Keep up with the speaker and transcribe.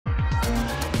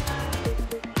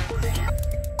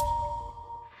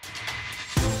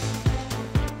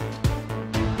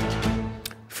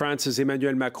France's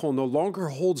Emmanuel Macron no longer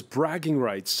holds bragging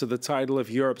rights to the title of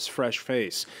Europe's fresh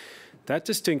face. That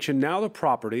distinction now the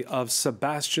property of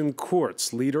Sebastian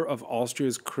Kurz, leader of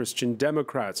Austria's Christian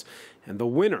Democrats, and the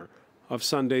winner of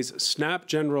Sunday's snap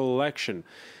general election.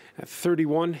 At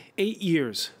 31, 8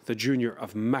 years, the junior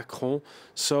of Macron.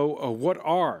 So what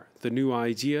are the new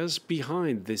ideas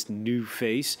behind this new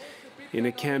face? In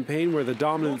a campaign where the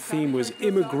dominant theme was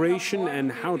immigration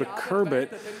and how to curb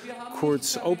it,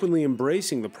 Kurz openly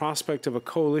embracing the prospect of a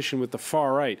coalition with the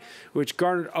far right, which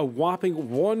garnered a whopping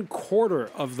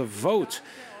 1/4 of the vote.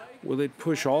 Will it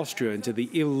push Austria into the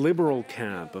illiberal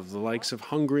camp of the likes of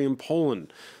Hungary and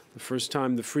Poland? The first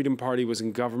time the Freedom Party was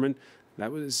in government,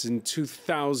 that was in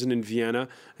 2000 in Vienna,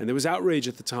 and there was outrage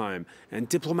at the time, and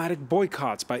diplomatic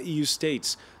boycotts by EU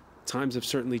states. Times have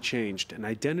certainly changed, and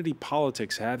identity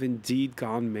politics have indeed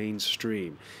gone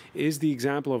mainstream. Is the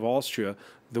example of Austria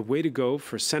the way to go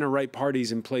for center-right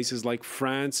parties in places like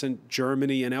France and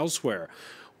Germany and elsewhere?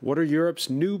 What are Europe's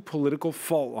new political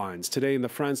fault lines? Today in the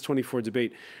France 24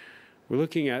 debate, we're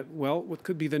looking at, well, what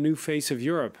could be the new face of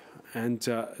Europe? And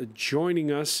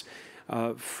joining us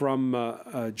from the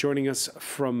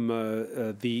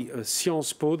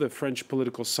Sciences Po, the French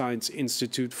Political Science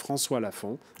Institute, François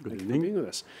Lafont. Good evening. For being with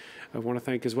us. I want to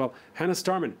thank as well Hannah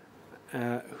Starman,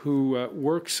 who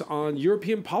works on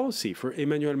European policy for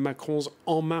Emmanuel Macron's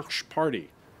En Marche party.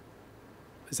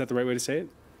 Is that the right way to say it?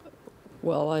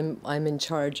 Well, I'm in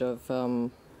charge of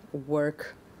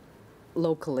work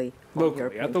locally.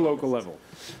 Locally, at the local level.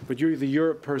 But you're the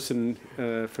Europe person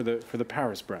for the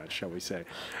Paris branch, shall we say.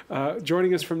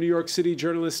 Joining us from New York City,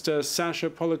 journalist Sasha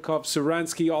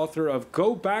Polikov-Suransky, author of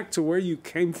Go Back to Where You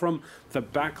Came From, The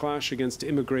Backlash Against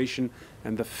Immigration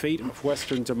and the Fate of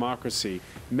Western Democracy.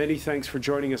 Many thanks for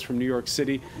joining us from New York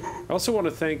City. I also want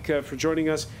to thank for joining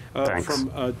us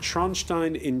from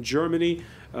Traunstein in Germany.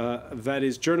 That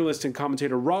is journalist and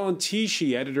commentator Roland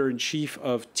Tichy, editor-in-chief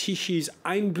of Tichy's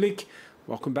Einblick.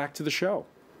 Welcome back to the show.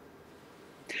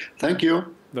 Thank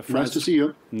you. Nice to see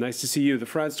you. Nice to see you. The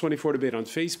France 24 debate on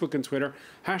Facebook and Twitter,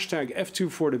 hashtag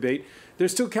F24debate. They're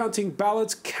still counting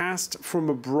ballots cast from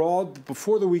abroad.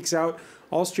 Before the week's out,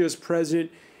 Austria's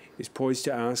president is poised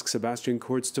to ask Sebastian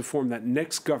Kurz to form that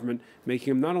next government,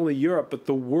 making him not only Europe, but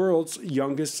the world's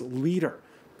youngest leader.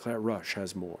 Claire Rush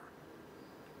has more.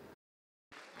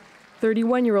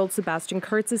 31-year-old Sebastian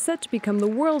Kurz is set to become the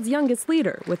world's youngest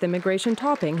leader, with immigration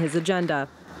topping his agenda.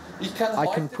 I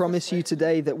can promise you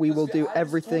today that we will do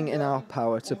everything in our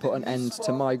power to put an end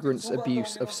to migrants'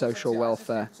 abuse of social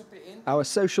welfare. Our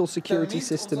social security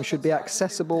system should be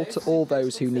accessible to all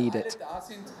those who need it.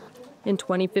 In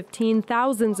 2015,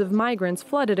 thousands of migrants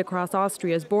flooded across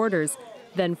Austria's borders.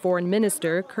 Then Foreign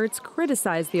Minister Kurz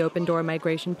criticized the open-door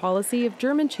migration policy of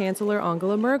German Chancellor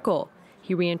Angela Merkel.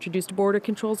 He reintroduced border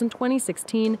controls in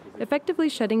 2016, effectively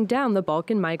shutting down the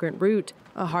Balkan migrant route,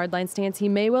 a hardline stance he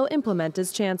may well implement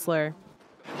as chancellor.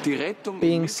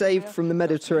 Being saved from the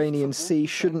Mediterranean Sea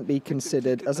shouldn't be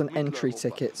considered as an entry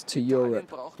ticket to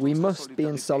Europe. We must be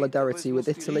in solidarity with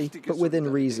Italy, but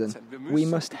within reason. We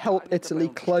must help Italy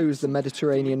close the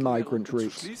Mediterranean migrant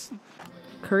routes.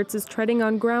 Kurz is treading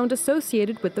on ground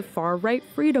associated with the far-right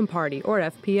Freedom Party, or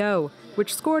FPO,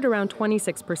 which scored around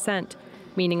 26%.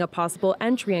 Meaning a possible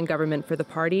entry in government for the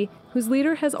party, whose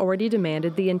leader has already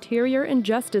demanded the Interior and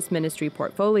Justice Ministry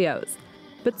portfolios.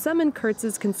 But some in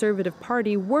Kurz's Conservative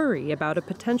Party worry about a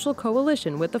potential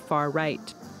coalition with the far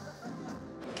right.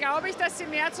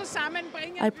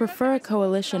 I prefer a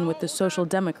coalition with the Social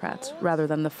Democrats rather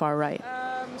than the far right.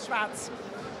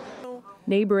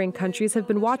 Neighboring countries have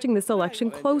been watching this election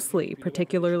closely,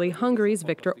 particularly Hungary's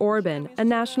Viktor Orban, a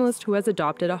nationalist who has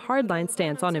adopted a hardline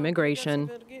stance on immigration.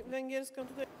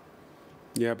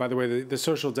 Yeah, by the way, the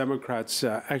Social Democrats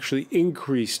actually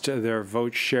increased their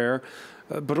vote share,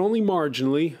 but only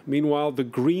marginally. Meanwhile, the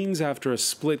Greens, after a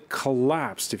split,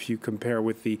 collapsed if you compare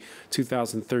with the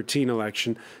 2013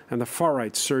 election, and the far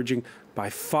right surging by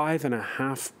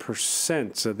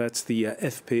 5.5%. So that's the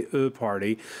FPÖ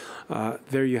party.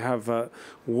 There you have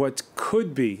what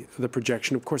could be the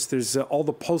projection. Of course, there's all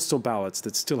the postal ballots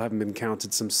that still haven't been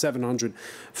counted, some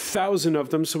 700,000 of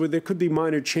them. So there could be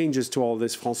minor changes to all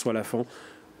this, François Lafont.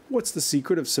 What's the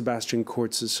secret of Sebastian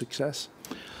Kurz's success?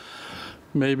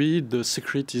 Maybe the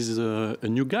secret is a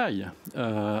new guy.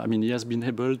 I mean, he has been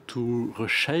able to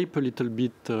reshape a little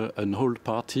bit an old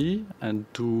party and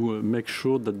to make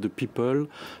sure that the people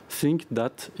think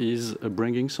that is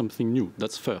bringing something new.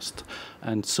 That's first.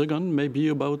 And second, maybe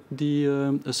about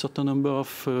a certain number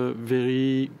of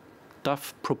very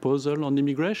tough proposal on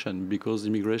immigration, because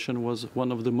immigration was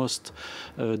one of the most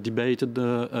debated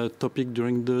topic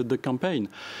during the campaign.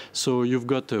 So you've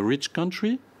got a rich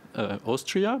country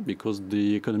Austria, because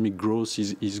the economic growth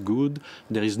is good.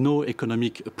 There is no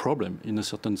economic problem in a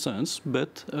certain sense,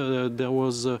 but there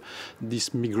was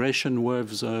this migration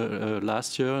waves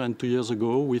last year and 2 years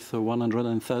ago with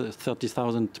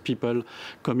 130,000 people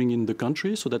coming in the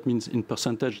country. So that means in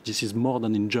percentage, this is more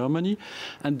than in Germany.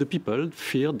 And the people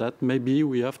fear that maybe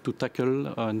we have to tackle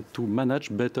and to manage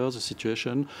better the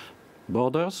situation,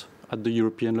 borders at the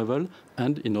European level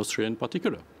and in Austria in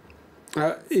particular.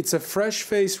 It's a fresh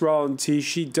face, Roland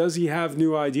Tichy. Does he have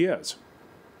new ideas?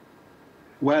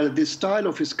 Well, the style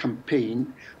of his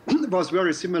campaign was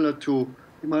very similar to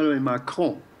Emmanuel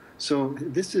Macron. So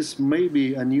this is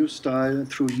maybe a new style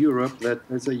through Europe, that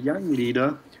as a young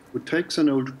leader who takes an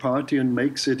old party and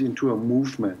makes it into a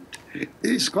movement.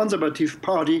 His Conservative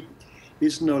Party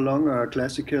is no longer a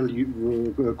classical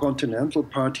continental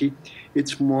party.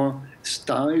 It's more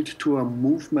styled to a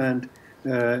movement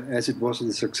as it was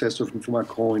the success of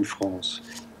Macron in France.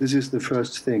 This is the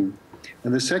first thing.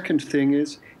 And the second thing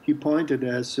is, he pointed,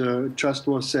 as just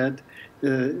was said,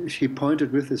 he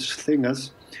pointed with his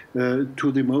fingers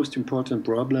to the most important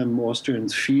problem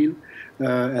Austrians feel,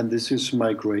 and this is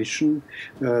migration.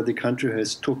 The country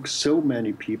has took so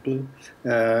many people,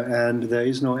 and there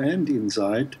is no end in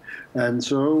sight. And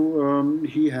so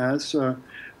he has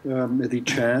the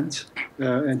chance,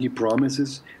 and he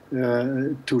promises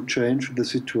to change the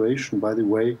situation. By the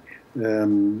way,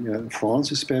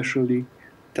 France especially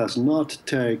does not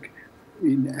take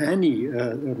in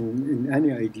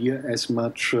any idea as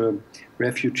much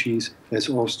refugees as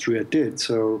Austria did.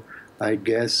 So I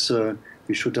guess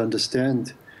we should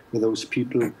understand those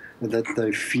people that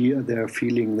they are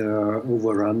feeling they are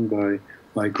overrun by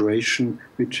migration,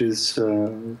 which is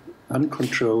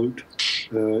uncontrolled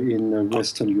in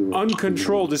Western Europe.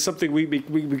 Uncontrolled is something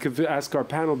we could ask our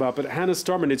panel about. But Hannah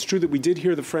Starman, it's true that we did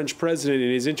hear the French president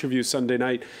in his interview Sunday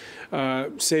night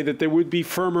say that there would be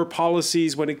firmer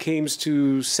policies when it comes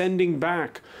to sending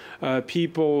back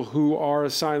people who are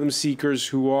asylum seekers,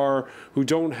 who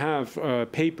don't have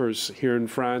papers here in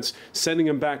France, sending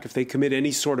them back if they commit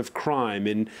any sort of crime,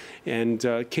 and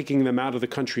kicking them out of the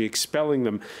country, expelling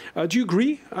them. Do you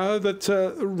agree that,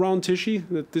 Roland Tichy,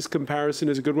 that this comparison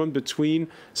is a good one between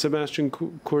Sebastian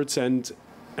Kurz and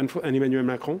Emmanuel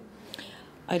Macron?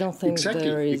 I don't think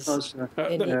there is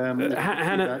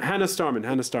Hannah Starman.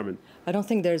 I don't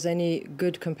think there's any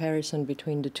good comparison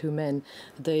between the two men.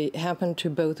 They happen to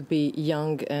both be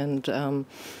young and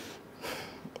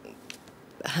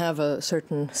have a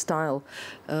certain style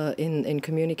in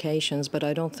communications, but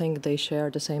I don't think they share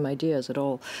the same ideas at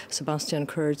all. Sebastian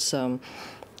Kurz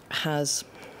has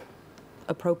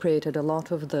appropriated a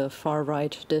lot of the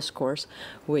far-right discourse,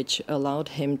 which allowed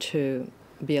him to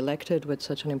be elected with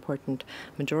such an important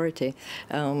majority.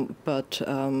 And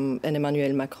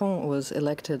Emmanuel Macron was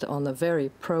elected on a very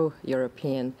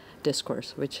pro-European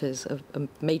discourse, which is a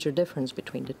major difference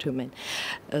between the two men.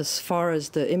 As far as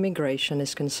the immigration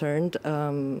is concerned,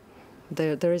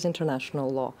 there is international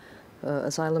law.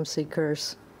 Asylum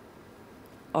seekers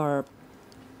are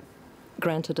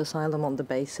granted asylum on the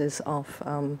basis of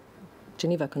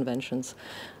Geneva Conventions.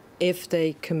 If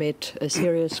they commit a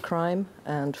serious crime,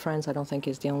 and France, I don't think,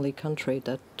 is the only country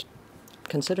that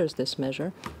considers this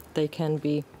measure, they can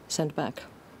be sent back.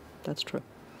 That's true.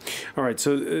 All right,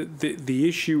 so the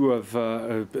issue of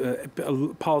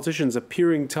politicians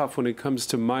appearing tough when it comes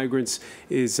to migrants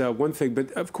is one thing,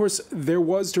 but of course there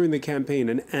was during the campaign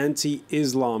an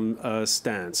anti-Islam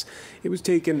stance. It was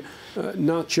taken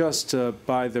not just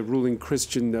by the ruling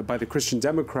by the Christian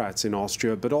Democrats in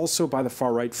Austria, but also by the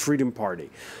far-right Freedom Party.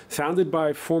 Founded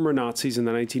by former Nazis in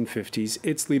the 1950s,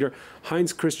 its leader,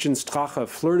 Heinz Christian Strache,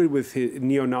 flirted with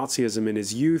neo-Nazism in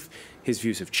his youth. His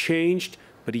views have changed,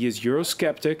 but he is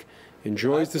Eurosceptic,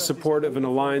 enjoys the support of an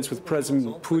alliance with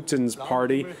President Putin's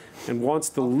party, and wants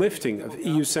the lifting of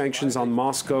EU sanctions on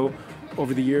Moscow.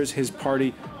 Over the years, his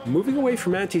party moving away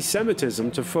from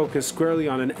anti-Semitism to focus squarely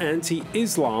on an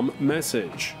anti-Islam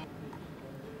message.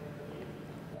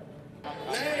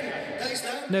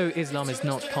 No, Islam is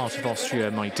not part of Austria,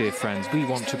 my dear friends. We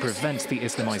want to prevent the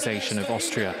Islamization of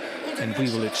Austria, and we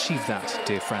will achieve that,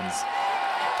 dear friends.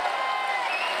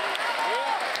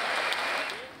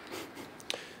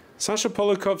 Sasha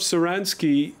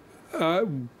Polakov-Saransky,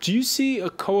 do you see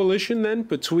a coalition then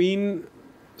between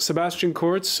Sebastian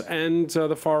Kurz and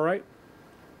the far right?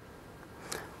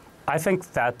 I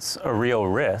think that's a real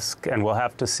risk, and we'll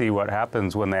have to see what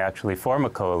happens when they actually form a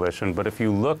coalition. But if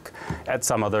you look at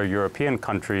some other European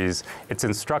countries, it's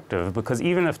instructive, because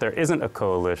even if there isn't a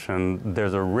coalition,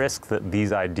 there's a risk that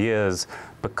these ideas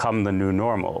become the new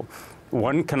normal.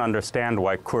 one can understand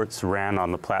why Kurz ran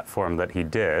on the platform that he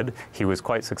did. He was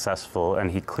quite successful,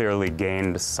 and he clearly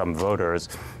gained some voters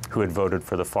who had voted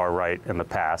for the far right in the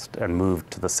past and moved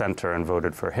to the center and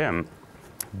voted for him.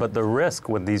 But the risk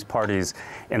when these parties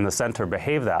in the center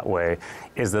behave that way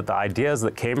is that the ideas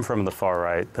that came from the far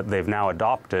right that they've now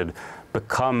adopted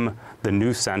become the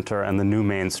new center and the new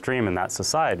mainstream in that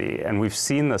society. And we've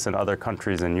seen this in other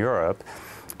countries in Europe.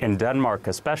 In Denmark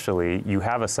especially, you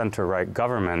have a center-right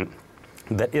government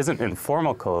that isn't in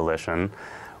formal coalition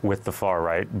with the far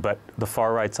right, but the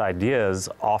far right's ideas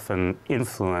often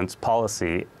influence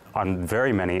policy on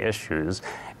very many issues.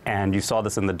 And you saw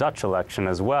this in the Dutch election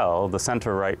as well. The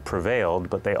center-right prevailed,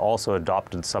 but they also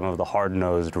adopted some of the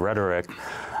hard-nosed rhetoric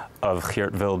of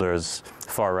Geert Wilders'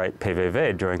 far-right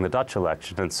PVV during the Dutch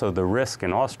election. And so the risk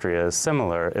in Austria is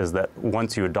similar, is that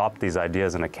once you adopt these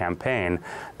ideas in a campaign,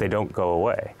 they don't go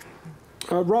away.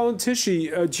 Roland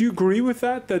Tichy, do you agree with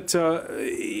that, that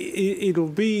it'll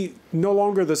be no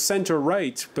longer the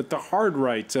center-right, but the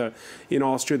hard-right in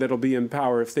Austria that'll be in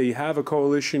power if they have a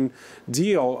coalition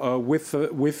deal with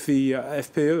the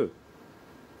FPÖ?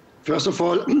 First of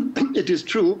all, it is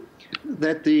true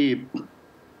that the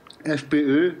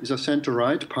FPÖ is a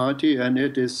center-right party, and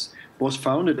it was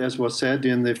founded, as was said,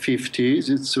 in the 50s.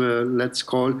 It's, let's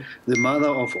call, the mother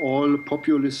of all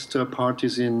populist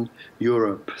parties in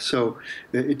Europe. So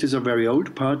it is a very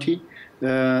old party,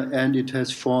 and it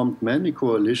has formed many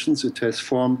coalitions. It has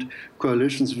formed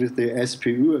coalitions with the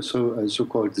SPÖ,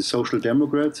 so-called the Social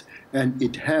Democrats, and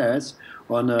it has,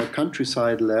 on a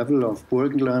countryside level of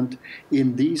Burgenland,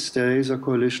 in these days, a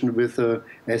coalition with the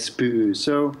SPÖ.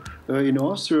 So in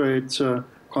Austria, it's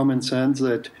common sense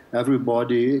that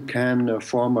everybody can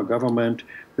form a government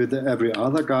with every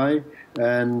other guy,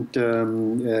 and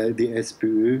the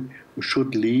SPÖ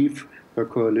should leave a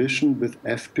coalition with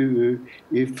FPÖ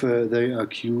if they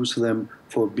accuse them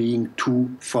for being too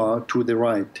far to the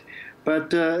right. But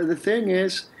the thing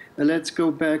is, let's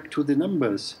go back to the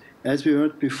numbers. As we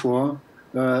heard before,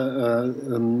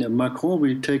 Macron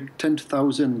will take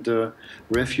 10,000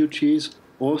 refugees.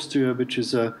 Austria, which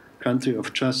is a country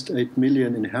of just 8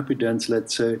 million inhabitants,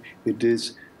 let's say, it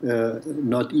is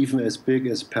not even as big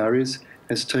as Paris,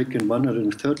 has taken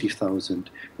 130,000.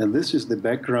 And this is the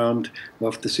background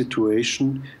of the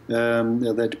situation,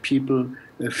 that people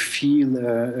feel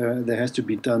there has to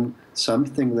be done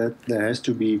something, that there has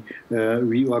to be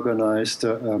reorganized,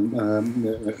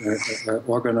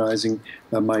 organizing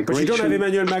migration. But you don't have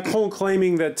Emmanuel Macron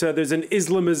claiming that there's an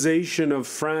Islamization of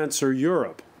France or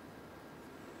Europe.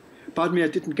 Pardon me, I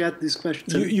didn't get this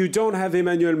question. You don't have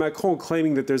Emmanuel Macron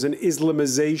claiming that there's an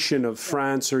Islamization of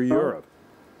France or Europe.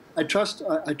 I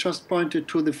just pointed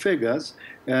to the figures,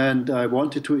 and I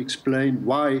wanted to explain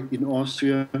why in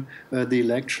Austria the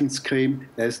elections came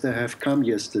as they have come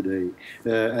yesterday.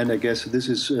 And I guess this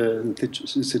is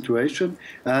the situation.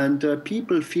 And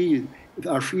people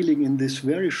are feeling in this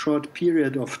very short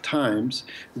period of times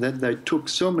that they took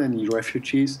so many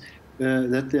refugees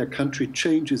that their country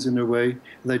changes in a way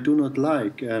they do not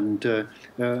like, and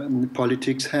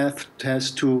politics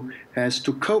has to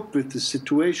cope with the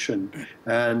situation.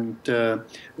 And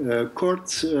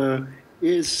Kurz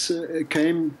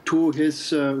came to his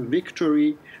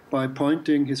victory by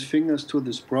pointing his fingers to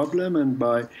this problem and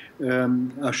by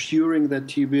assuring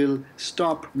that he will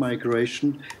stop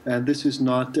migration. And this is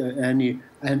not any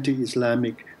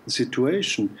anti-Islamic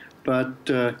situation, but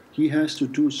he has to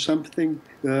do something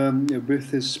with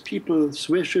his people's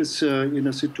wishes in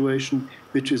a situation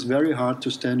which is very hard to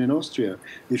stand in Austria.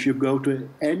 If you go to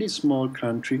any small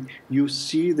country, you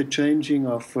see the changing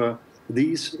of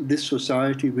this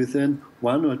society within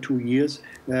 1 or 2 years,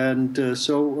 and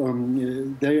so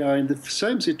they are in the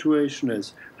same situation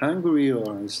as Hungary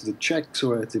or as the Czechs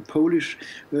or as the Polish,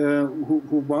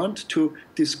 who want to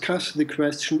discuss the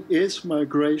question, is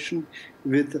migration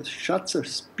with such a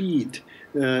speed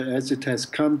as it has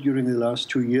come during the last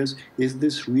 2 years, is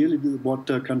this really what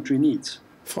the country needs?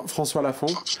 François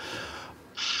Lafont?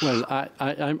 Well,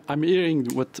 I'm hearing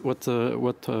what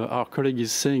our colleague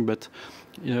is saying, but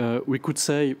we could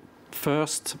say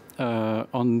first,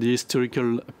 on the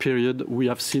historical period, we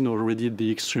have seen already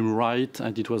the extreme right,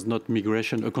 and it was not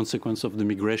migration, a consequence of the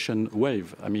migration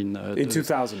wave. I mean, in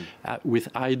 2000,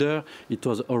 with Haider, it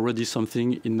was already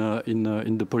something in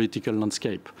the political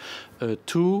landscape.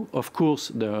 Two, of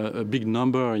course, a big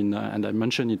number and I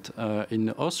mentioned it in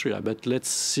Austria. But let's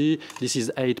see, this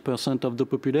is 8% of the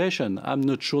population. I'm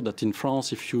not sure that in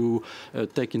France, if you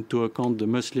take into account the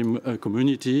Muslim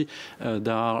community,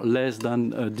 there are less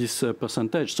than this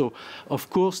percentage. So So, of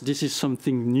course, this is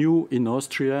something new in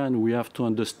Austria, and we have to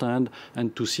understand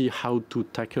and to see how to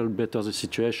tackle better the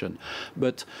situation.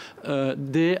 But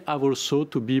they have also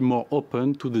to be more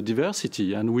open to the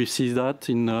diversity, and we see that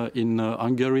in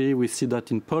Hungary, we see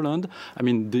that in Poland. I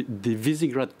mean, the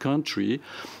Visegrad country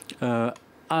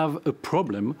have a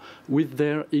problem with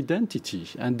their identity,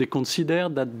 and they consider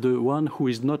that the one who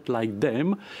is not like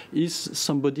them is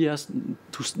somebody has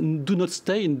to do not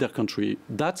stay in their country.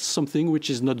 That's something which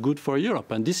is not good for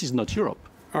Europe, and this is not Europe.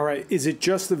 All right, is it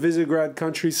just the Visegrad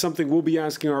countries? Something we'll be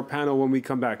asking our panel when we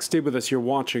come back. Stay with us. You're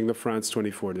watching the France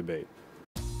 24 debate.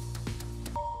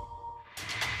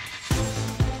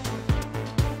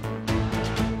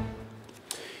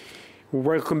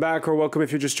 Welcome back, or welcome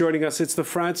if you're just joining us. It's the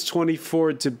France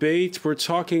 24 debate. We're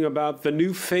talking about the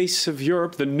new face of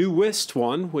Europe, the newest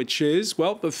one, which is,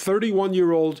 well, the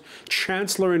 31-year-old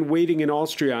chancellor in waiting in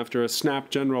Austria after a snap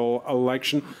general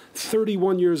election.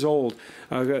 31 years old,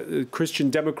 Christian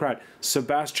Democrat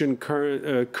Sebastian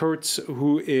Kurz,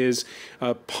 who is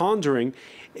pondering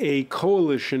a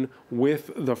coalition with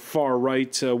the far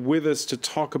right. With us to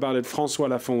talk about it, François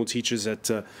Lafont, teaches at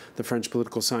the French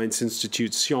Political Science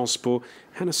Institute, Sciences Po.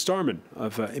 Hannah Starman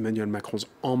of Emmanuel Macron's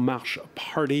En Marche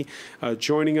party.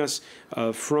 Joining us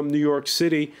from New York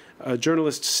City,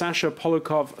 journalist Sasha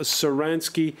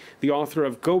Polakov-Saransky, the author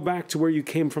of Go Back to Where You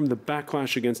Came From, The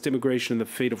Backlash Against Immigration and the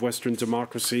Fate of Western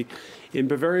Democracy. In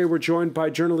Bavaria, we're joined by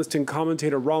journalist and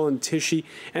commentator Roland Tichy.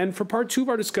 And for part two of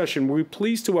our discussion, we're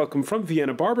pleased to welcome from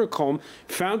Vienna Barbara Kolm,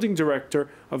 founding director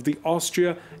of the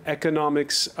Austria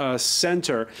Economics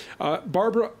Center.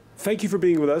 Barbara, thank you for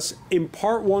being with us. In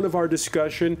part one of our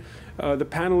discussion, the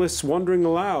panelists wondering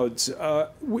aloud,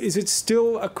 is it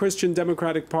still a Christian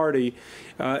Democratic Party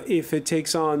if it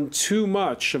takes on too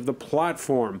much of the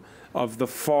platform of the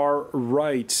far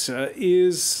right?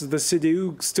 Is the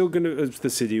CDU still going to, the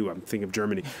CDU, I'm thinking of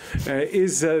Germany,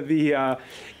 is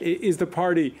the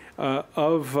party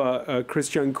of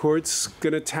Christian Kurz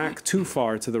going to tack too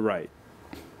far to the right?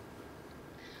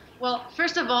 Well,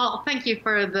 first of all, thank you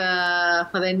for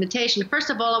the invitation.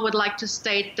 First of all, I would like to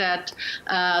state that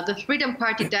the Freedom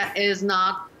Party that has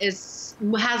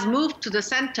moved to the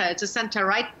center. It's a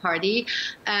center-right party,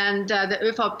 and the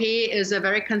ÖVP is a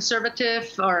very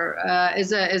conservative, or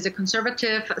is a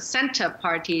conservative center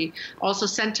party, also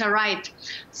center-right.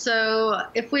 So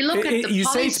if we look at the you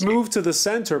say it's moved to the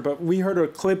center, but we heard a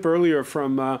clip earlier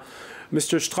from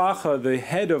Mr. Strache, the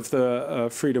head of the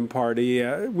Freedom Party,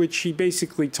 which he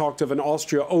basically talked of an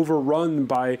Austria overrun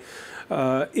by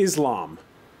Islam.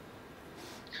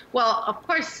 Well, of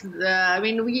course, I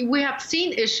mean, we have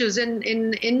seen issues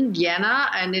in Vienna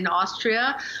and in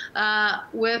Austria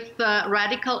with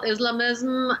radical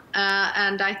Islamism,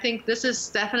 and I think this is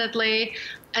definitely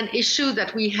an issue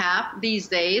that we have these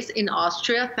days in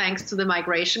Austria, thanks to the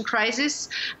migration crisis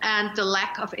and the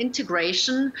lack of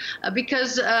integration,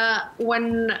 because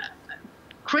when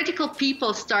critical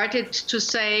people started to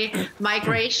say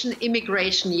migration,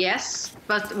 immigration, yes,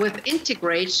 but with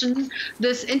integration,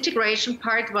 this integration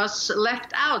part was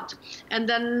left out. And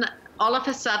then all of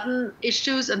a sudden,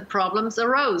 issues and problems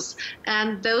arose,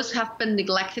 and those have been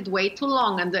neglected way too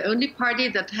long. And the only party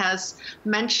that has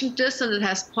mentioned this and that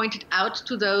has pointed out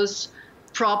to those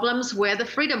problems were the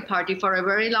Freedom Party for a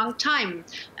very long time.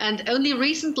 And only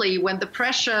recently, when the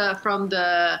pressure from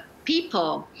the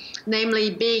people,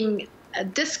 namely being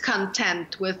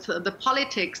discontent with the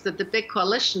politics that the big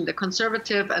coalition, the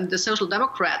Conservative and the Social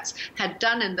Democrats, had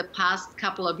done in the past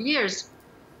couple of years,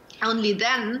 only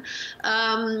then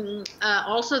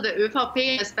also the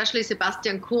ÖVP, especially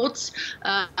Sebastian Kurz,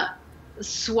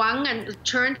 swung and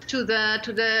turned to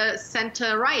the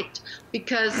center right,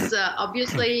 because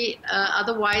obviously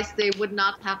otherwise they would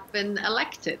not have been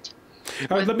elected.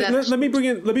 Let me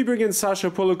bring in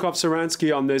Sasha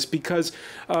Polakov-Saransky on this, because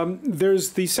there's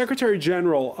the Secretary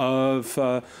General of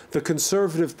the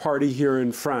Conservative Party here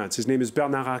in France. His name is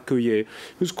Bernard Accoyer,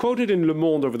 who's quoted in Le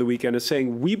Monde over the weekend as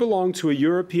saying, "We belong to a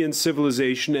European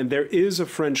civilization and there is a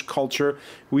French culture.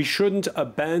 We shouldn't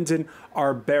abandon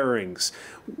our bearings."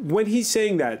 When he's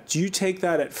saying that, do you take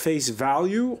that at face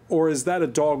value, or is that a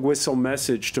dog whistle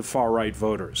message to far-right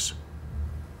voters?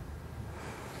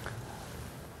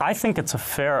 I think it's a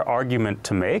fair argument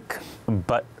to make,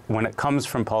 but when it comes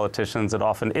from politicians, it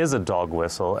often is a dog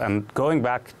whistle. And going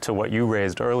back to what you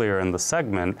raised earlier in the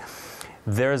segment,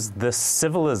 there's this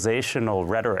civilizational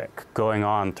rhetoric going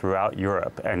on throughout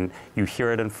Europe, and you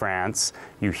hear it in France,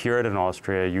 you hear it in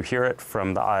Austria, you hear it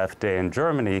from the AfD in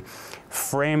Germany,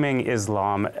 framing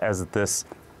Islam as this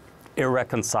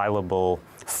irreconcilable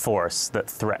force that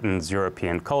threatens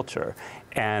European culture.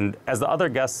 And as the other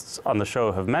guests on the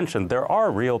show have mentioned, there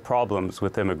are real problems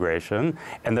with immigration,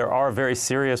 and there are very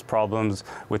serious problems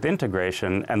with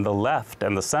integration, and the left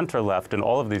and the center left in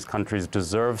all of these countries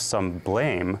deserve some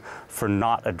blame for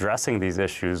not addressing these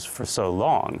issues for so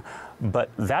long.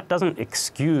 But that doesn't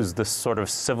excuse this sort of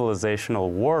civilizational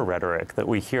war rhetoric that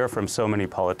we hear from so many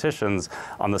politicians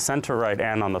on the center right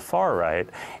and on the far right.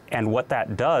 And what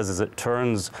that does is it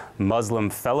turns Muslim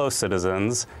fellow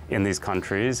citizens in these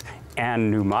countries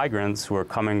and new migrants who are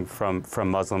coming from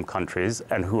Muslim countries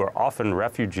and who are often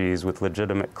refugees with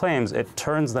legitimate claims, it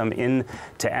turns them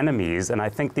into enemies. And I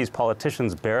think these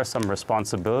politicians bear some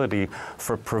responsibility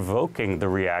for provoking the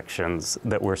reactions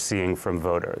that we're seeing from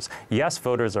voters. Yes,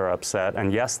 voters are upset,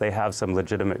 and yes, they have some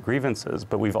legitimate grievances,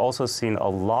 but we've also seen a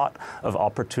lot of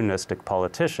opportunistic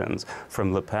politicians,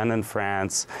 from Le Pen in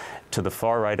France to the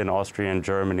far right in Austria and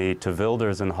Germany, to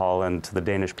Wilders in Holland, to the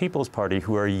Danish People's Party,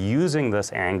 who are using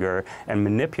this anger and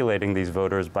manipulating these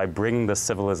voters by bringing the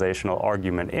civilizational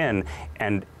argument in.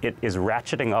 And it is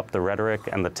ratcheting up the rhetoric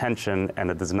and the tension, and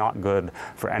it is not good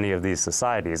for any of these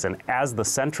societies. And as the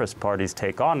centrist parties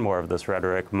take on more of this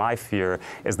rhetoric, my fear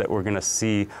is that we're going to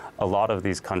see a lot of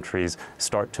these countries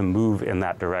start to move in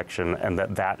that direction, and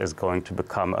that is going to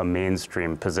become a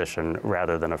mainstream position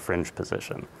rather than a fringe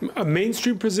position. A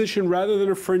mainstream position rather than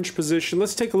a fringe position.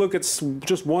 Let's take a look at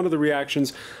just one of the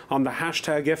reactions on the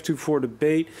hashtag F24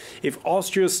 debate. If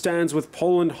Austria stands with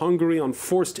Poland, Hungary on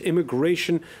forced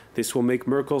immigration, this will make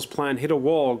Merkel's plan hit a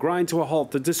wall, grind to a halt,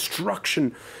 the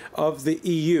destruction of the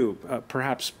EU.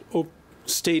 Perhaps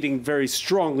stating very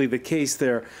strongly the case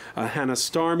there, Hannah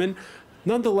Starman.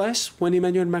 Nonetheless, when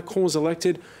Emmanuel Macron was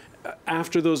elected,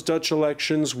 after those Dutch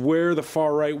elections where the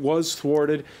far right was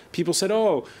thwarted, people said,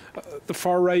 oh, the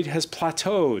far right has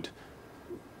plateaued.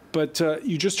 But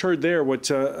you just heard there what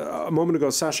a moment ago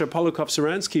Sasha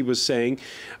Polukov-Saransky was saying.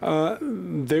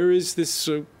 There is this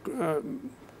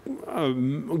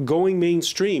going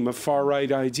mainstream of far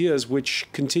right ideas which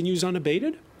continues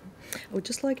unabated? I would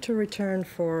just like to return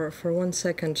for 1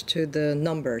 second to the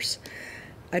numbers.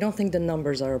 I don't think the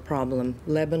numbers are a problem.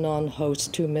 Lebanon hosts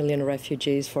 2 million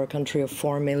refugees for a country of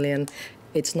 4 million.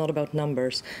 It's not about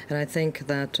numbers. And I think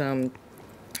that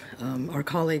our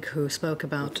colleague who spoke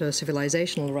about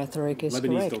civilizational rhetoric is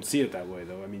Lebanese correct. don't see it that way,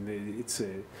 though. I mean,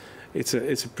 it's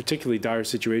a particularly dire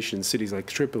situation in cities like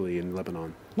Tripoli in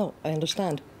Lebanon. No, I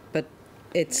understand. But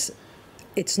it's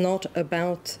not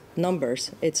about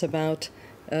numbers. It's about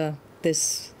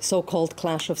this so-called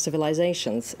clash of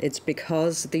civilizations. It's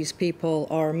because these people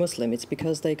are Muslim. It's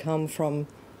because they come from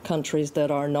countries that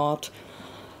are not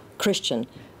Christian.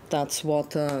 That's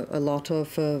what a lot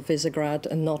of Visegrad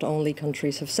and not only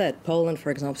countries have said. Poland, for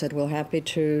example, said we're happy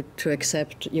to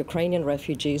accept Ukrainian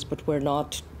refugees, but we're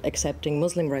not accepting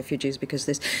Muslim refugees, because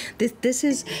this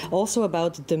is also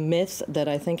about the myth that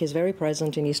I think is very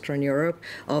present in Eastern Europe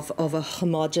of a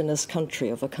homogeneous country,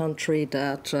 of a country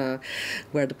that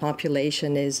where the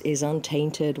population is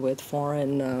untainted with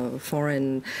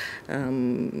foreign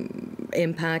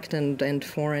impact and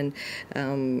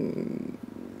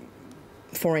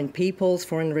foreign peoples,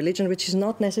 foreign religion, which is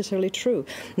not necessarily true.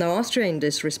 Now, Austria in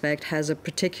this respect has a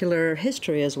particular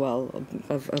history as well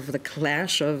of the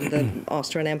clash of the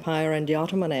Austrian Empire and the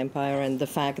Ottoman Empire, and the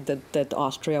fact that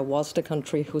Austria was the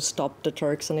country who stopped the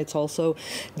Turks, and it's also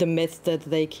the myth that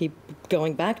they keep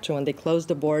going back to. When they closed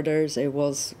the borders, it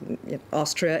was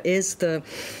Austria is the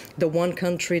one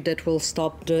country that will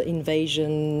stop the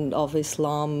invasion of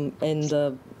Islam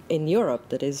in Europe,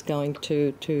 that is going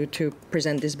to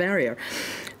present this barrier.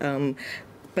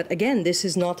 But again, this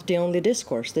is not the only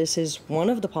discourse. This is one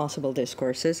of the possible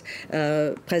discourses.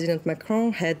 President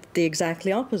Macron had the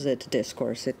exactly opposite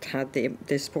discourse. It had the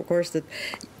discourse that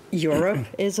Europe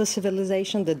is a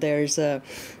civilization, that there's a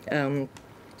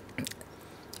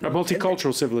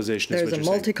multicultural civilization. There's a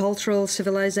multicultural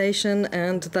civilization,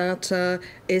 and that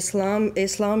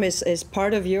Islam is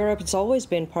part of Europe. It's always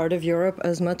been part of Europe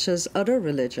as much as other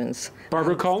religions.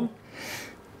 Barbara Cullen?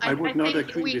 I would not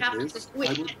agree with this.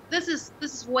 This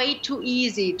is way too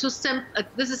easy.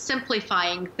 This is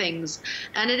simplifying things,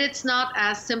 and it's not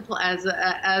as simple as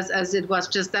it was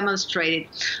just demonstrated.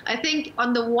 I think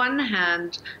on the one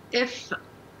hand, if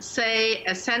say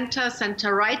a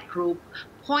center-right group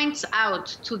points out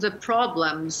to the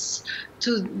problems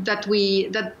that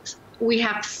we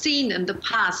have seen in the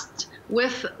past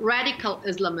with radical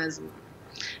Islamism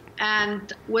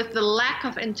and with the lack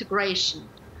of integration,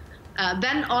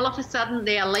 then all of a sudden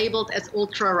they are labeled as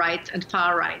ultra-right and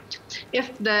far-right.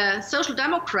 If the Social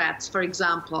Democrats, for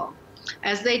example,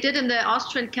 as they did in the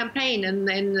Austrian campaign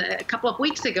in a couple of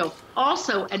weeks ago,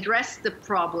 also addressed the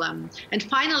problem and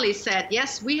finally said,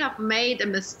 yes, we have made a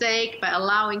mistake by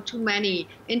allowing too many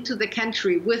into the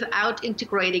country without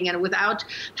integrating and without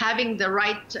having the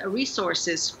right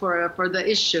resources for the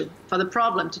issue, for the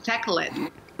problem, to tackle it.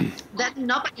 Then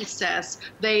nobody says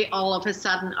they all of a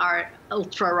sudden are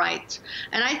ultra-right.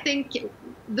 And I think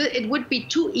it would be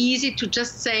too easy to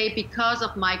just say because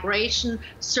of migration,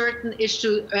 certain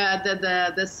issue,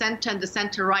 the center and the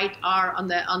center-right are on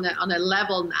a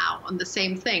level now, on the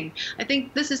same thing. I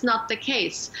think this is not the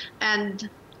case. And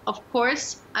of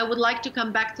course, I would like to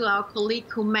come back to our colleague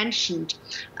who mentioned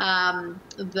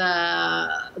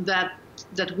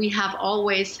that we have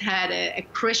always had a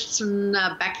Christian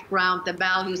background, the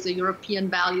values, the European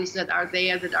values that are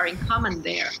there, that are in common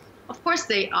there. Of course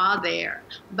they are there,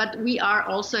 but we are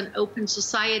also an open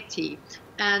society.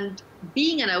 And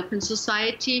being an open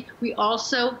society, we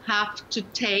also have to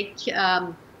take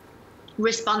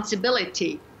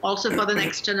responsibility also for the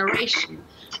next generation.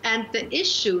 And the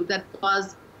issue that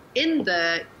was in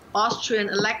the Austrian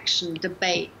election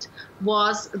debate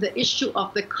was the issue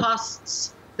of the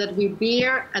costs that we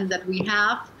bear and that we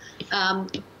have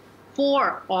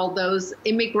for all those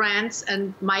immigrants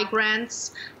and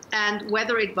migrants, and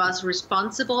whether it was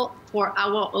responsible for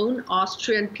our own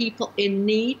Austrian people in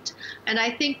need. And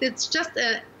I think it's just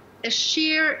a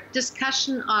sheer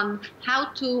discussion on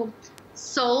how to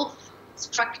solve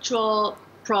structural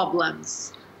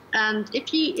problems. And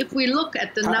if we look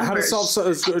at the numbers... How to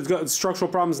solve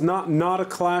structural problems, not a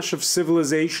clash of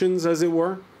civilizations, as it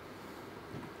were?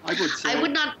 I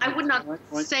would not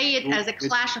say it as a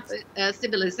clash of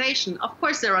civilization. Of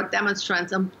course, there are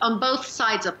demonstrants on both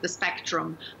sides of the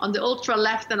spectrum, on the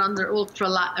ultra-left and on the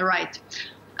ultra-right.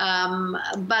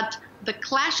 But the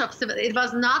clash of it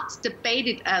was not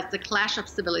debated as the clash of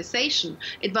civilization.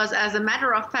 It was, as a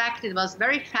matter of fact, it was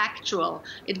very factual.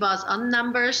 It was on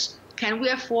numbers. Can we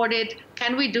afford it?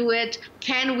 Can we do it?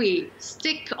 Can we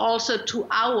stick also to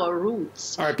our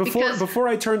roots? All right, before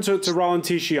I turn to Roland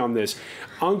Tichy on this,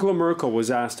 Angela Merkel was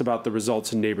asked about the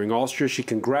results in neighboring Austria. She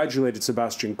congratulated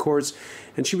Sebastian Kurz,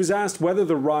 and she was asked whether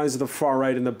the rise of the far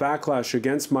right and the backlash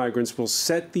against migrants will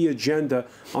set the agenda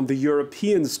on the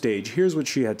European stage. Here's what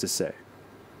she had to say.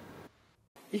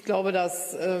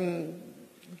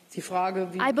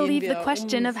 I believe the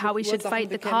question of how we should fight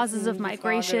the causes of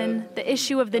migration, the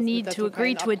issue of the need to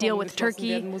agree to a deal with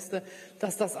Turkey,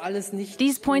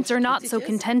 these points are not so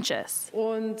contentious.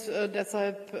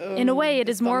 In a way, it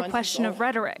is more a question of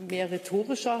rhetoric.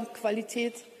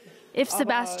 If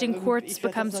Sebastian Kurz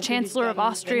becomes Chancellor of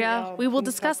Austria, we will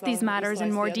discuss these matters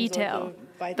in more detail.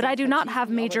 But I do not have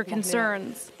major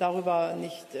concerns.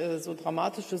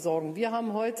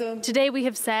 Today we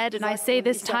have said, and I say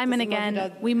this time and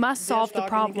again, we must solve the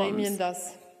problems.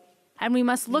 And we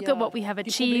must look at what we have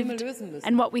achieved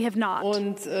and what we have not.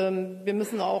 Ron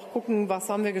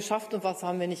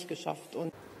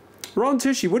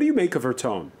Tichy, what do you make of her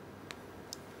tone?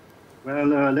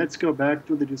 Well, let's go back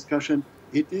to the discussion.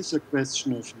 It is a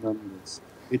question of numbers.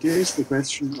 It is the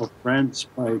question of France,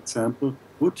 by example,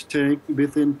 would take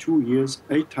within 2 years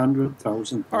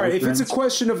 800,000. All right, if it's a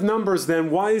question of numbers, then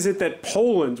why is it that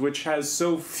Poland, which has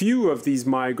so few of these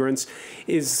migrants,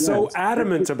 is so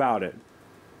adamant about it?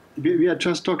 We are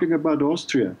just talking about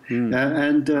Austria.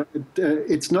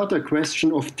 It's not a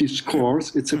question of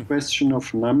discourse, it's a question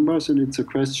of numbers, and it's a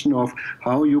question of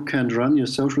how you can run your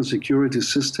social security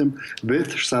system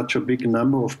with such a big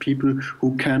number of people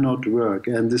who cannot work.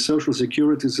 And the social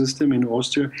security system in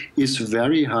Austria is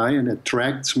very high and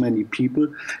attracts many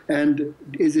people. And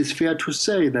it is fair to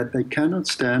say that they cannot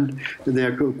stand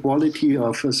the quality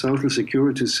of social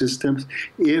security systems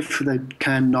if they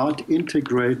cannot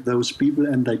integrate those people,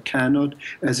 and they cannot,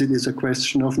 as it is a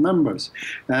question of numbers.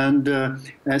 And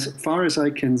as far as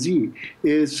I can see,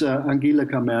 is Angela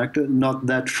Merkel not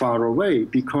that far away,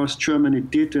 because Germany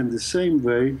did in the same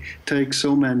way take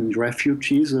so many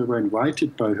refugees that were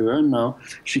invited by her. Now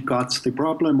she got the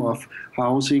problem of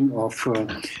housing, of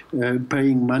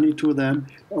paying money to them,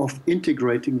 of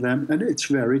integrating them, and it's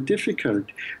very difficult.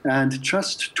 And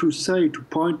just to say, to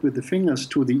point with the fingers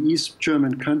to the East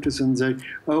German countries and say,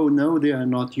 oh no, they are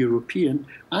not European,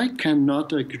 I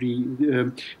cannot agree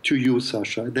to you,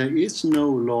 Sasha. There is no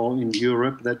law in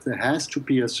Europe that there has to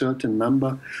be a certain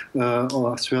number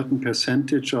or a certain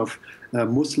percentage of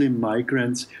Muslim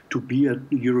migrants to be a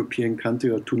European country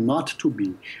or to not to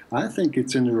be. I think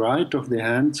it's in the right of the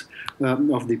hands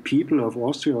of the people of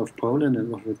Austria, of Poland,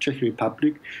 and of the Czech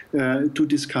Republic to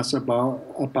discuss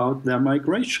about their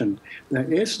migration.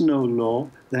 There is no law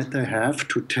that they have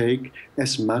to take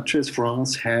as much as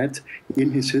France had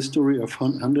in his history of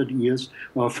 100 years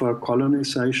of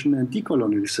colonization and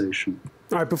decolonization.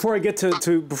 All right, before I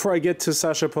get to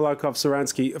Sasha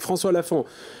Polakov-Saransky, François Lafont,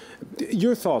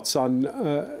 your thoughts on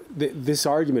this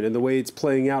argument and the way it's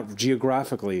playing out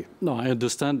geographically? No, I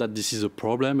understand that this is a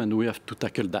problem and we have to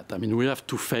tackle that. I mean, we have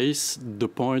to face the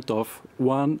point of,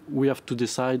 one, we have to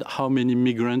decide how many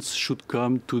migrants should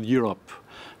come to Europe.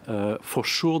 For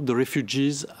sure, the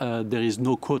refugees, there is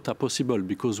no quota possible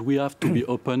because we have to be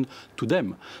open to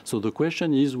them. So the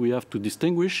question is, we have to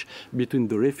distinguish between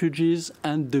the refugees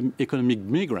and the economic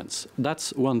migrants.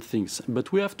 That's one thing.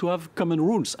 But we have to have common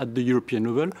rules at the European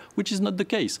level, which is not the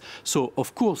case. So,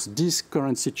 of course, this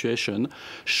current situation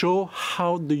shows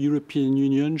how the European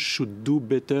Union should do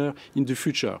better in the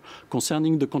future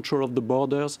concerning the control of the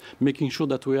borders, making sure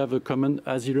that we have a common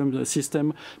asylum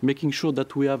system, making sure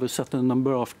that we have a certain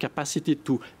number of capacity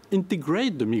to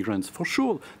integrate the migrants. For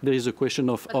sure, there is a question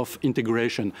of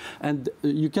integration. And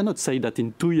you cannot say that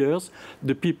in 2 years,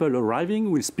 the people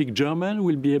arriving will speak German,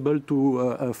 will be able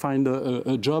to find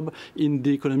a job in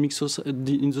the economic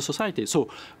in the society. So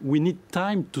we need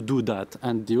time to do that.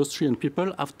 And the Austrian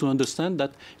people have to understand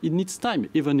that it needs time.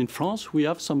 Even in France, we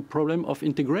have some problem of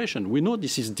integration. We know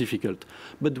this is difficult,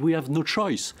 but we have no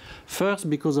choice. First,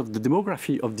 because of the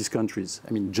demography of these countries.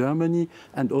 I mean, Germany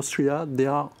and Austria, they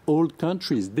are old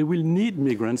countries. They will need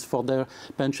migrants for their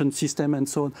pension system and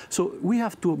so on. So we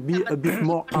have to be a bit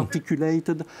more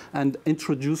articulated and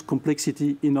introduce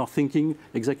complexity in our thinking,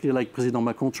 exactly like President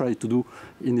Macron tried to do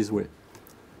in his way.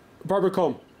 Barbara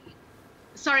Combe.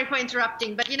 Sorry for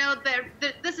interrupting, but you know,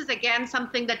 this is again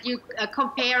something that you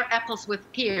compare apples with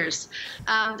pears.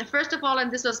 First of all, and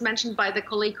this was mentioned by the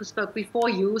colleague who spoke before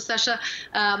you, Sasha,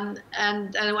 and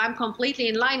I'm completely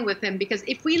in line with him, because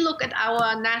if we look at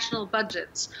our national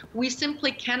budgets, we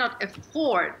simply cannot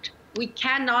afford. We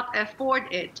cannot afford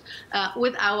it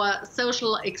with our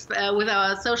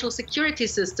social security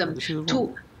system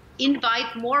to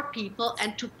invite more people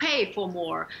and to pay for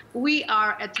more. We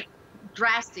are at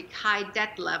drastic high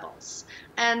debt levels,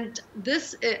 and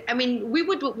this, I mean, we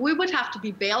would have to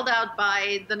be bailed out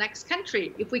by the next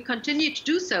country if we continue to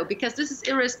do so, because this is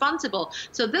irresponsible.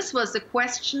 So this was a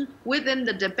question within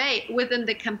the debate, within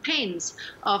the campaigns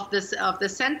of the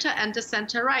center and the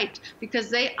center right, because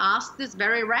they asked this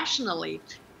very rationally.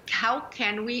 How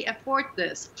can we afford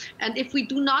this? And if we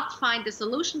do not find a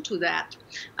solution to that,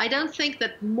 I don't think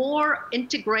that more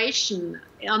integration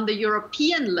on the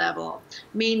European level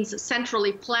means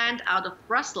centrally planned out of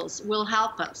Brussels will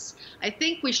help us. I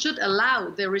think we should allow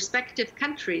the respective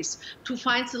countries to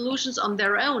find solutions on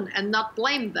their own and not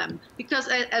blame them. Because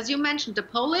as you mentioned, the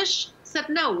Polish said,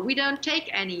 no, we don't take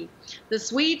any. The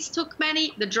Swedes took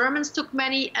many, the Germans took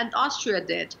many, and Austria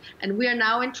did. And we are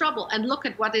now in trouble. And look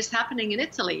at what is happening in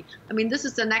Italy. I mean, this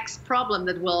is the next problem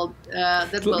that will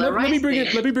arise.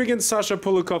 Let me bring in Sasha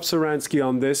Polakov-Saransky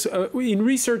on this. In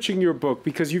researching your book,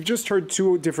 because you've just heard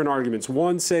two different arguments.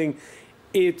 One saying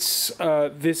it's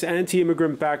this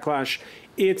anti-immigrant backlash,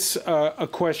 it's a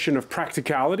question of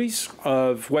practicalities,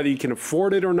 of whether you can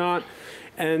afford it or not.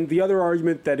 And the other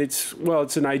argument that it's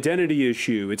an identity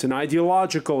issue, it's an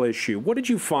ideological issue. What did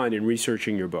you find in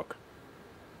researching your book?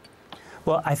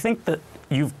 Well, I think that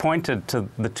you've pointed to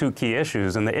the two key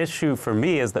issues, and the issue for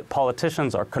me is that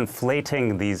politicians are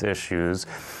conflating these issues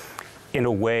in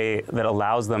a way that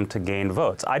allows them to gain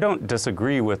votes. I don't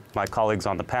disagree with my colleagues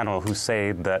on the panel who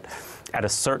say that at a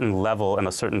certain level and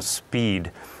a certain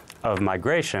speed of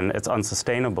migration, it's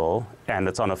unsustainable and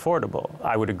it's unaffordable.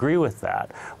 I would agree with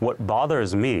that. What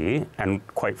bothers me, and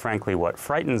quite frankly what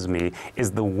frightens me,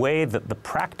 is the way that the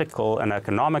practical and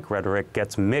economic rhetoric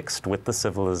gets mixed with the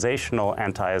civilizational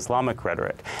anti-Islamic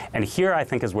rhetoric. And here I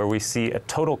think is where we see a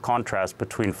total contrast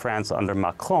between France under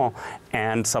Macron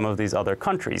and some of these other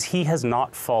countries. He has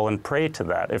not fallen prey to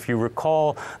that. If you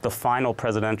recall the final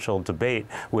presidential debate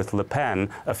with Le Pen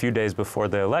a few days before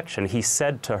the election, he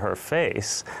said to her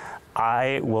face,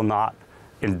 I will not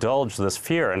indulged this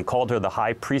fear and called her the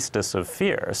high priestess of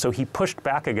fear. So he pushed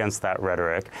back against that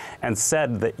rhetoric and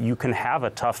said that you can have a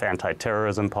tough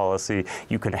anti-terrorism policy,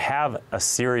 you can have a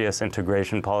serious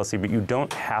integration policy, but you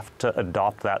don't have to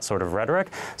adopt that sort of rhetoric.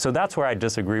 So that's where I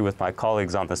disagree with my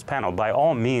colleagues on this panel. By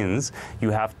all means,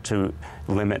 you have to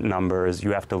limit numbers,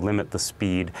 you have to limit the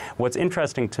speed. What's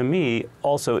interesting to me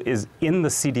also is in the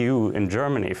CDU in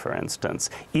Germany, for instance,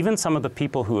 even some of the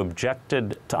people who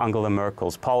objected to Angela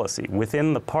Merkel's policy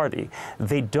within the party,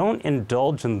 they don't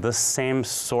indulge in the same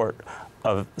sort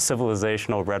of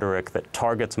civilizational rhetoric that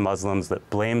targets Muslims, that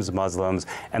blames Muslims,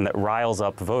 and that riles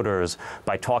up voters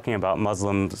by talking about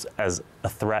Muslims as a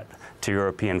threat to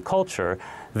European culture.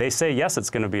 They say, yes, it's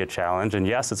going to be a challenge, and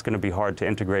yes, it's going to be hard to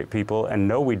integrate people, and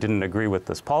no, we didn't agree with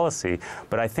this policy.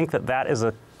 But I think that that is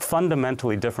a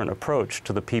fundamentally different approach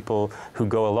to the people who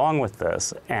go along with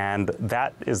this, and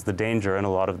that is the danger in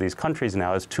a lot of these countries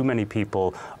now, is too many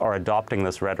people are adopting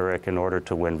this rhetoric in order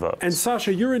to win votes. And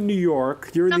Sasha, you're in New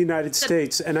York, you're in the United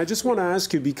States, and I just want to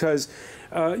ask you, because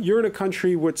you're in a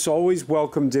country which always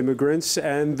welcomed immigrants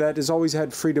and that has always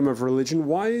had freedom of religion.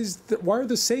 Why are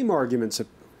the same arguments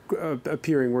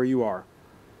appearing where you are?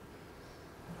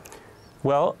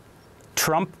 Well,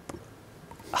 Trump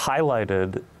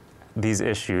highlighted these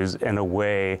issues in a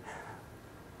way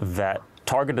that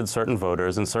targeted certain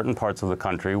voters in certain parts of the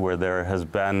country where there has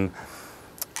been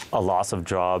a loss of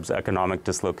jobs, economic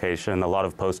dislocation, a lot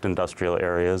of post-industrial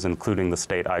areas, including the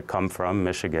state I come from,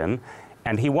 Michigan.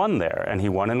 And he won there, and he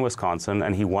won in Wisconsin,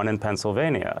 and he won in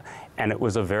Pennsylvania. And it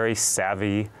was a very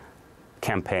savvy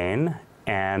campaign,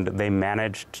 and they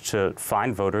managed to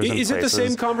find voters in places. Is it the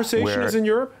same conversation as in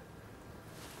Europe?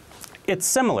 It's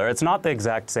similar. It's not the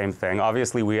exact same thing.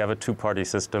 Obviously, we have a two-party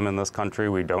system in this country.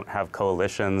 We don't have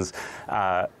coalitions.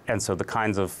 And so the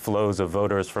kinds of flows of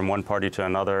voters from one party to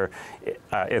another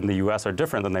in the U.S. are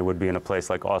different than they would be in a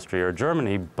place like Austria or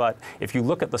Germany. But if you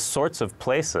look at the sorts of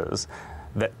places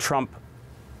that Trump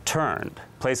turned,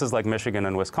 places like Michigan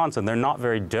and Wisconsin, they're not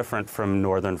very different from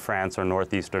northern France or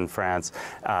northeastern France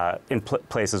in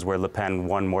places where Le Pen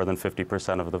won more than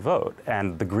 50% of the vote.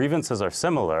 And the grievances are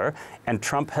similar, and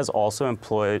Trump has also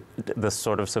employed this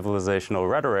sort of civilizational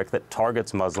rhetoric that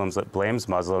targets Muslims, that blames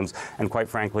Muslims, and quite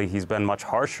frankly, he's been much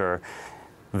harsher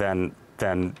than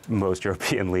most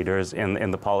European leaders in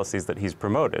the policies that he's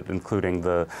promoted, including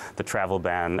the travel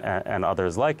ban and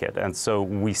others like it. And so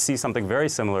we see something very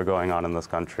similar going on in this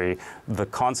country. The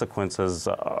consequences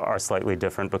are slightly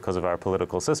different because of our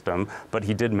political system, but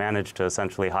he did manage to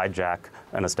essentially hijack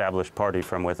an established party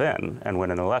from within and win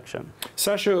an election.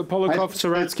 Sasha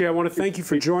Polakov-Saransky, I want to thank you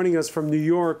for joining us from New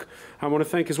York. I want to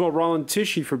thank as well Roland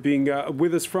Tichy for being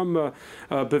with us from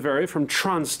Bavaria, from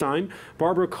Traunstein,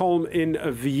 Barbara Kolm in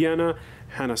Vienna,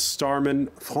 Hannah Starman,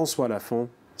 François Lafont.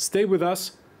 Stay with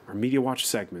us. Our Media Watch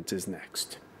segment is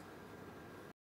next.